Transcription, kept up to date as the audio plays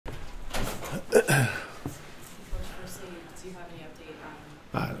Firstly, do you have any update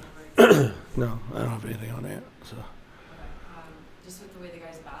I, on no, I don't have anything on that. So. Okay. Just with the way the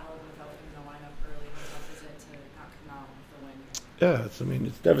guys battled without him in the lineup early, how tough is it to not come out with the win? Yeah, it's a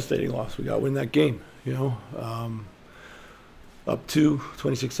devastating loss. We got to win that game, Up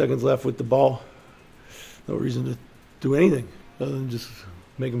 26 seconds left with the ball. No reason to do anything other than just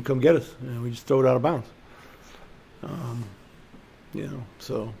make them come get us. And we just throw it out of bounds.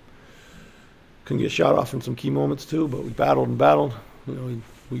 So couldn't get shot off in some key moments too, but we battled and battled. We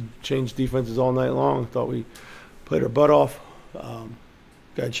changed defenses all night long. Thought we played our butt off. Got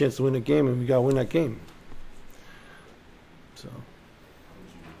a chance to win the game, and we got to win that game. So. How would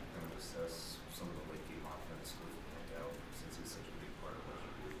you kind of assess some of the late game offense with out since it's such a big part of what you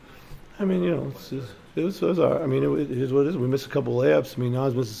do? It is what it is. We missed a couple layups.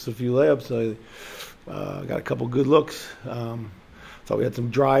 Nas missed a few layups. I got a couple good looks. Thought we had some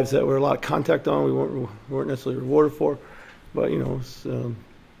drives that were a lot of contact on. We weren't necessarily rewarded for, but it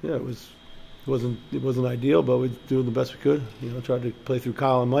wasn't ideal. But we were doing the best we could. Tried to play through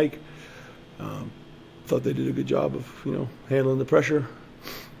Kyle and Mike. Thought they did a good job of handling the pressure.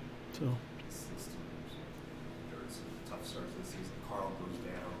 So. Tough start to the season. Carl goes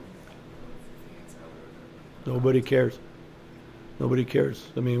down. Nobody cares. Nobody cares.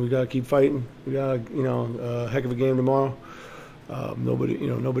 We got to keep fighting. We got a heck of a game tomorrow.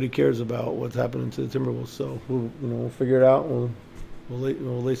 Nobody cares about what's happening to the Timberwolves. So we'll figure it out. We'll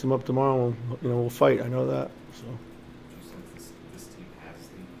lace them up tomorrow. We'll fight. I know that. So. Do you sense this team has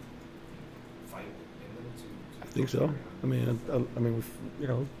the fight in them to I think so. We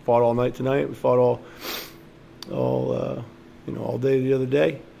fought all night tonight. We fought all day the other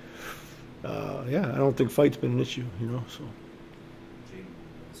day. I don't think fight's been an issue. So.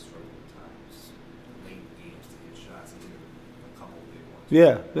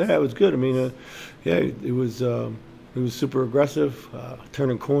 Yeah, it was good. It was super aggressive,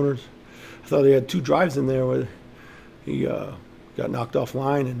 turning corners. I thought he had two drives in there where he got knocked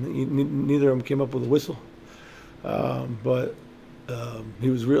offline, and neither of them came up with a whistle. But he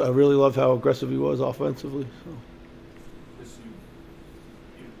was. I really loved how aggressive he was offensively. So.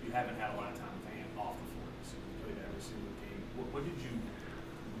 You haven't had a lot of time playing off the floor, so you played every single game. What did you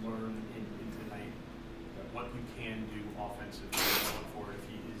learn in tonight? What you can do offensively going forward if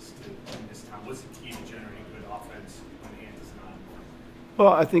he is to win this time? What's the key to generating good offense when Ant is not?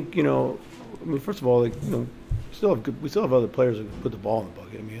 Well, I think first of all, we still have other players that can put the ball in the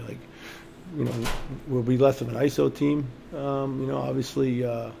bucket. We'll be less of an ISO team. Obviously,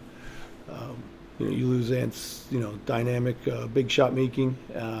 you lose Ant's dynamic, big shot making.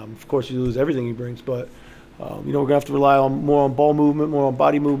 Of course, you lose everything he brings, but. We're gonna have to rely more on ball movement, more on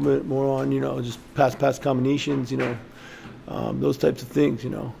body movement, more on just pass combinations, those types of things.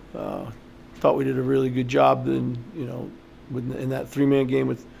 Thought we did a really good job in that three-man game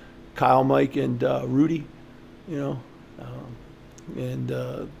with Kyle, Mike, and Rudy, and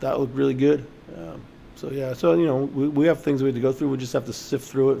that looked really good. We have things we have to go through. We just have to sift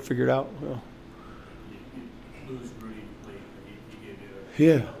through it and figure it out. You lose Rudy late. He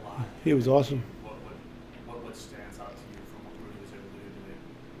gave you a lot. He was awesome. What stands out to you from what Rudy was able to do today?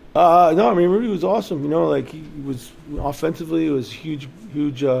 Rudy was awesome. He was offensively, he was huge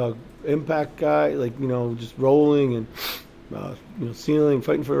impact guy. Just rolling and sealing,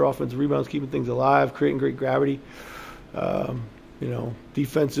 fighting for offensive rebounds, keeping things alive, creating great gravity.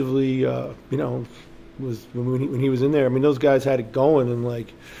 Defensively, was when he was in there. Those guys had it going, and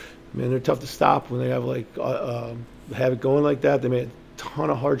they're tough to stop when they have it going like that. They made a ton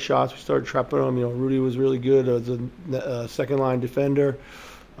of hard shots. We started trapping them. Rudy was really good as a second line defender.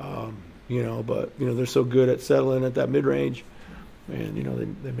 But they're so good at settling at that mid range, and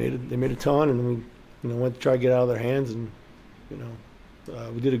they made a ton, and we went to try to get out of their hands, and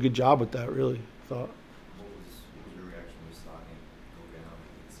we did a good job with that. Really, I thought. What was your reaction when you saw him go down?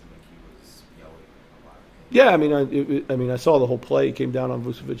 It seemed like he was yelling a lot. Yeah, I saw the whole play. He came down on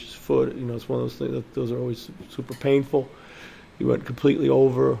Vucevic's foot. It's one of those things those are always super painful. He went completely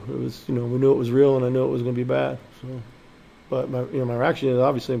over. It was, we knew it was real, and I knew it was going to be bad. So, but my reaction is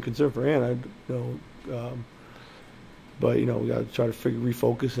obviously I'm concerned for Ant. But we got to try to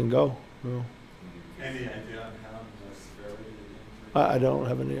refocus and go. Any idea on how necessarily? I don't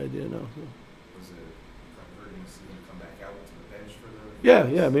have any idea now. So. Was it hurting to see him come back out to the bench for the? Yeah,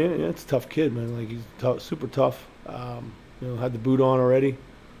 it's a tough kid, man. He's tough, super tough. Had the boot on already,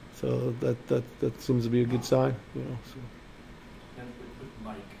 so that seems to be a good sign. So. And with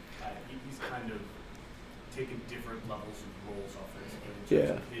Mike, he's kind of taken different levels of roles offensively in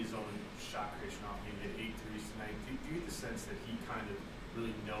terms of his own shot creation. He made 8 threes tonight. Do you get the sense that he kind of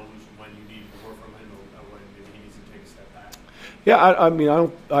really knows knows when you need more from him or when maybe he needs to take a step back? Yeah, I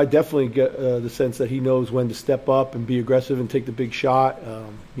mean, I definitely get the sense that he knows when to step up and be aggressive and take the big shot.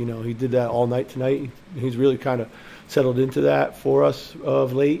 You know, he did that all night tonight. He's really kind of settled into that for us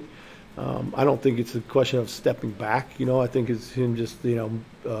of late. I don't think it's a question of stepping back. You know, I think it's him just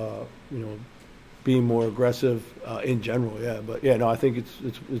being more aggressive in general. Yeah, but yeah, no, I think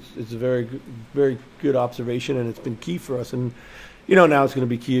it's a very good observation, and it's been key for us. And you know, now it's going to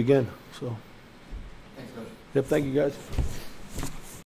be key again. So. Thanks, Coach. Yep. Thank you, guys.